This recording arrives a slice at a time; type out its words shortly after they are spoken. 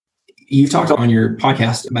You've talked on your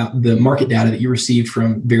podcast about the market data that you received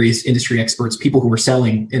from various industry experts, people who are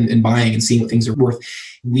selling and buying and seeing what things are worth.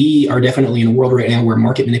 We are definitely in a world right now where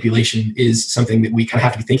market manipulation is something that we kind of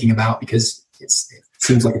have to be thinking about because it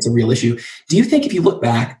seems like it's a real issue. Do you think if you look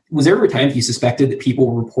back, was there ever a time that you suspected that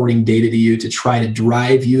people were reporting data to you to try to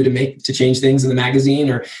drive you to change things in the magazine?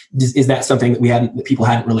 Or is that something that people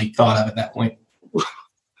hadn't really thought of at that point?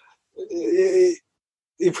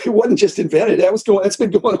 If it wasn't just invented, that's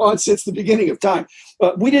been going on since the beginning of time.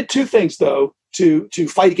 We did two things, though, to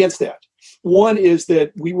fight against that. One is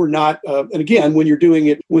that we were not, and again, when you're doing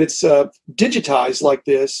it, when it's digitized like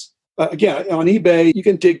this, again, on eBay, you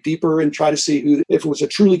can dig deeper and try to see if it was a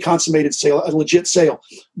truly consummated sale, a legit sale.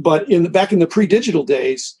 But back in the pre-digital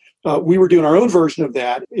days, we were doing our own version of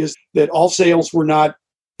that, is that all sales were not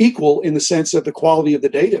equal in the sense of the quality of the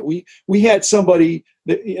data. We had somebody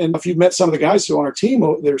that, and if you've met some of the guys who are on our team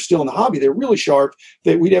that are still in the hobby, they're really sharp,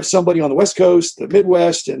 that we'd have somebody on the West Coast, the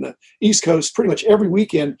Midwest, and the East Coast pretty much every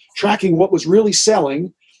weekend tracking what was really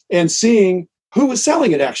selling and seeing who was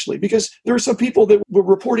selling it actually, because there were some people that were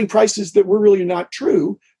reporting prices that were really not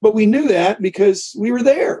true, but we knew that because we were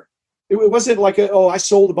there. It wasn't like, I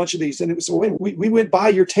sold a bunch of these. And it was, we went by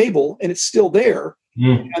your table and it's still there.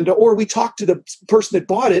 And or we talked to the person that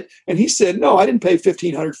bought it and he said, no, I didn't pay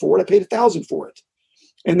 $1,500 for it. I paid $1,000 for it.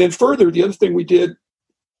 And then further, the other thing we did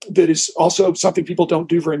that is also something people don't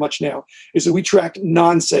do very much now is that we tracked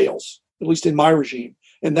non-sales, at least in my regime.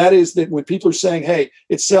 And that is that when people are saying, hey,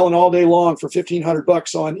 it's selling all day long for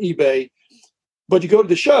 $1,500 on eBay, but you go to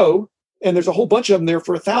the show and there's a whole bunch of them there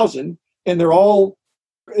for $1,000 and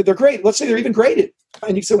they're great. Let's say they're even graded.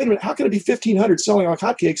 And you say, wait a minute, how can it be $1,500 selling like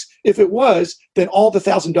hotcakes? If it was, then all the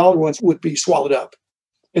 $1,000 ones would be swallowed up.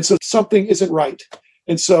 And so something isn't right.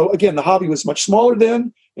 And so again, the hobby was much smaller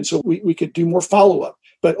then. And so we could do more follow-up.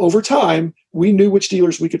 But over time, we knew which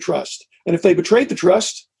dealers we could trust. And if they betrayed the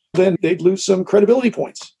trust, then they'd lose some credibility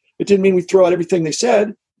points. It didn't mean we throw out everything they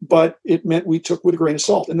said, but it meant we took with a grain of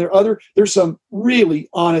salt. And there's some really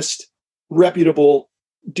honest, reputable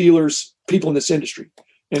dealers, people in this industry.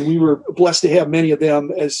 And we were blessed to have many of them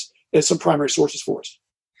as some primary sources for us.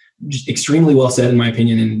 Just extremely well said, in my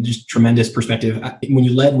opinion, and just tremendous perspective. When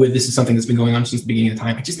you led with this is something that's been going on since the beginning of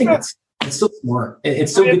time, I just think it's so smart.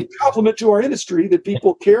 It's so good. A compliment to our industry that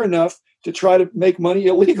people care enough to try to make money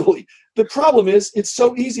illegally. The problem is it's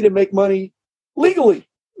so easy to make money legally.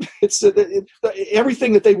 It's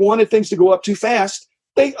everything that they wanted things to go up too fast.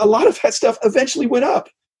 A lot of that stuff eventually went up.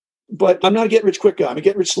 But I'm not a get-rich-quick guy. I'm a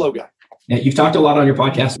get-rich-slow guy. Yeah, you've talked a lot on your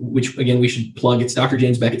podcast, which, again, we should plug. It's Dr.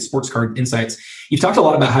 James Beckett, Sports Card Insights. You've talked a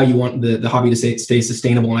lot about how you want the hobby to stay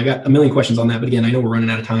sustainable, and I got a million questions on that. But again, I know we're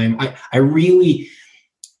running out of time. I really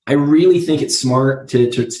think it's smart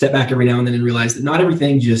to step back every now and then and realize that not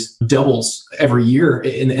everything just doubles every year.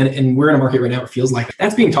 And we're in a market right now where it feels like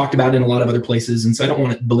that's being talked about in a lot of other places. And so I don't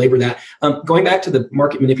want to belabor that. Going back to the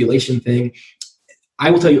market manipulation thing,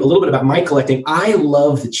 I will tell you a little bit about my collecting. I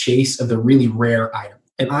love the chase of the really rare item.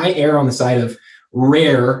 And I err on the side of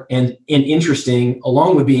rare and interesting,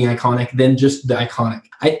 along with being iconic, than just the iconic.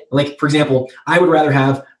 For example, I would rather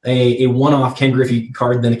have a one-off Ken Griffey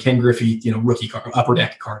card than a Ken Griffey, rookie card, upper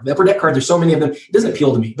deck card. The upper deck card, there's so many of them, it doesn't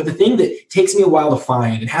appeal to me. But the thing that takes me a while to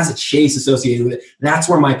find and has a chase associated with it, that's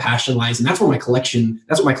where my passion lies, and that's what my collection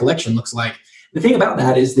looks like. The thing about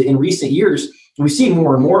that is that in recent years, we've seen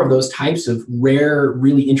more and more of those types of rare,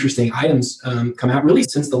 really interesting items come out. Really,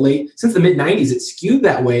 since the mid-90s, it skewed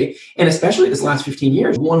that way. And especially this last 15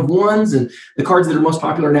 years, 1/1s and the cards that are most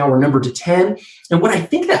popular now are numbered to 10. And what I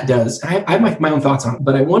think that does, I have my own thoughts on it,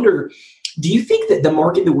 but I wonder, do you think that the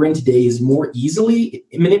market that we're in today is more easily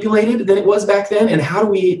manipulated than it was back then? And how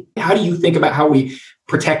do you think about how we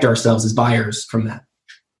protect ourselves as buyers from that?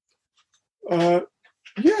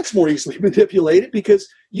 Yeah, it's more easily manipulated because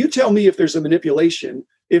you tell me if there's a manipulation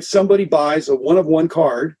if somebody buys a one-of-one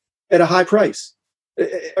card at a high price.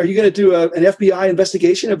 Are you going to do an FBI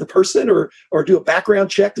investigation of the person or do a background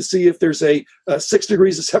check to see if there's a 6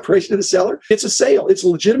 degrees of separation of the seller? It's a sale. It's a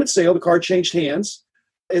legitimate sale. The card changed hands.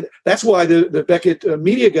 And that's why the Beckett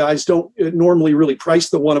media guys don't normally really price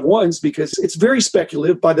the one-of-ones, because it's very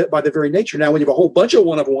speculative by the very nature. Now, when you have a whole bunch of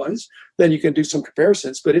one-of-ones, then you can do some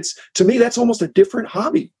comparisons. But to me, that's almost a different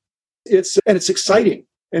hobby. It's exciting.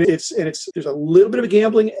 And there's a little bit of a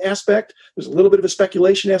gambling aspect. There's a little bit of a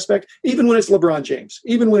speculation aspect, even when it's LeBron James,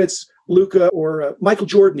 even when it's Luka or Michael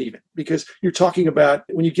Jordan even, because you're talking about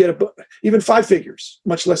when you get even 5 figures,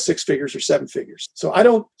 much less 6 figures or 7 figures. So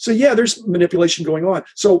there's manipulation going on.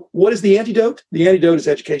 So what is the antidote? The antidote is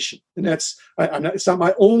education. And it's not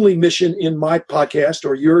my only mission in my podcast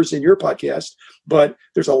or yours in your podcast, but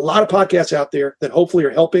there's a lot of podcasts out there that hopefully are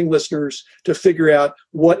helping listeners to figure out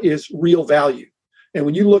what is real value. And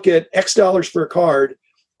when you look at X dollars for a card,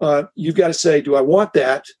 you've got to say, do I want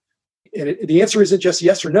that? And the answer isn't just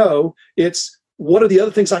yes or no. It's what are the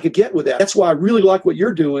other things I could get with that? That's why I really like what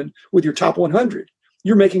you're doing with your top 100.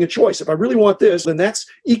 You're making a choice. If I really want this, then that's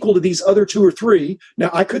equal to these other 2 or 3. Now,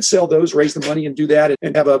 I could sell those, raise the money and do that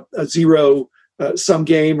and have a zero sum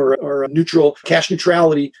game or a neutral cash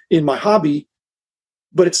neutrality in my hobby.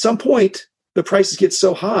 But at some point, the prices get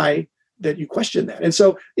so high that you question that. And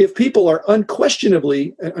so if people are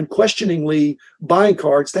unquestioningly buying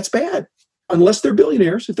cards, that's bad. Unless they're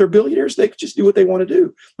billionaires. If they're billionaires, they can just do what they want to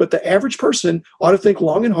do. But the average person ought to think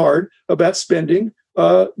long and hard about spending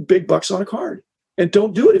big bucks on a card. And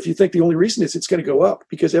don't do it if you think the only reason is it's going to go up,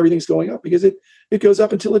 because everything's going up, because it goes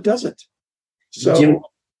up until it doesn't. So Jim,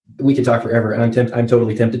 we could talk forever, and I'm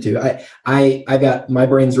totally tempted to. I got my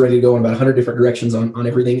brain's ready to go in about 100 different directions on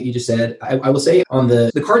everything that you just said. I will say on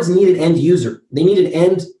the cards need an end user. They need an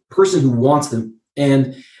end person who wants them.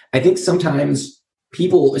 And I think sometimes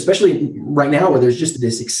people, especially right now where there's just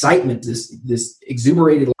this excitement, this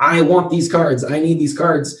exuberated, I want these cards, I need these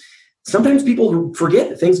cards. Sometimes people forget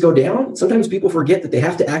that things go down. Sometimes people forget that they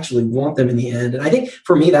have to actually want them in the end. And I think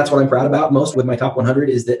for me, that's what I'm proud about most with my top 100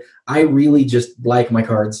 is that I really just like my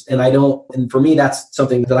cards, and for me, that's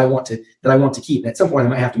something that I want to keep. And at some point I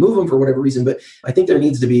might have to move them for whatever reason, but I think there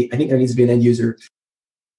needs to be an end user.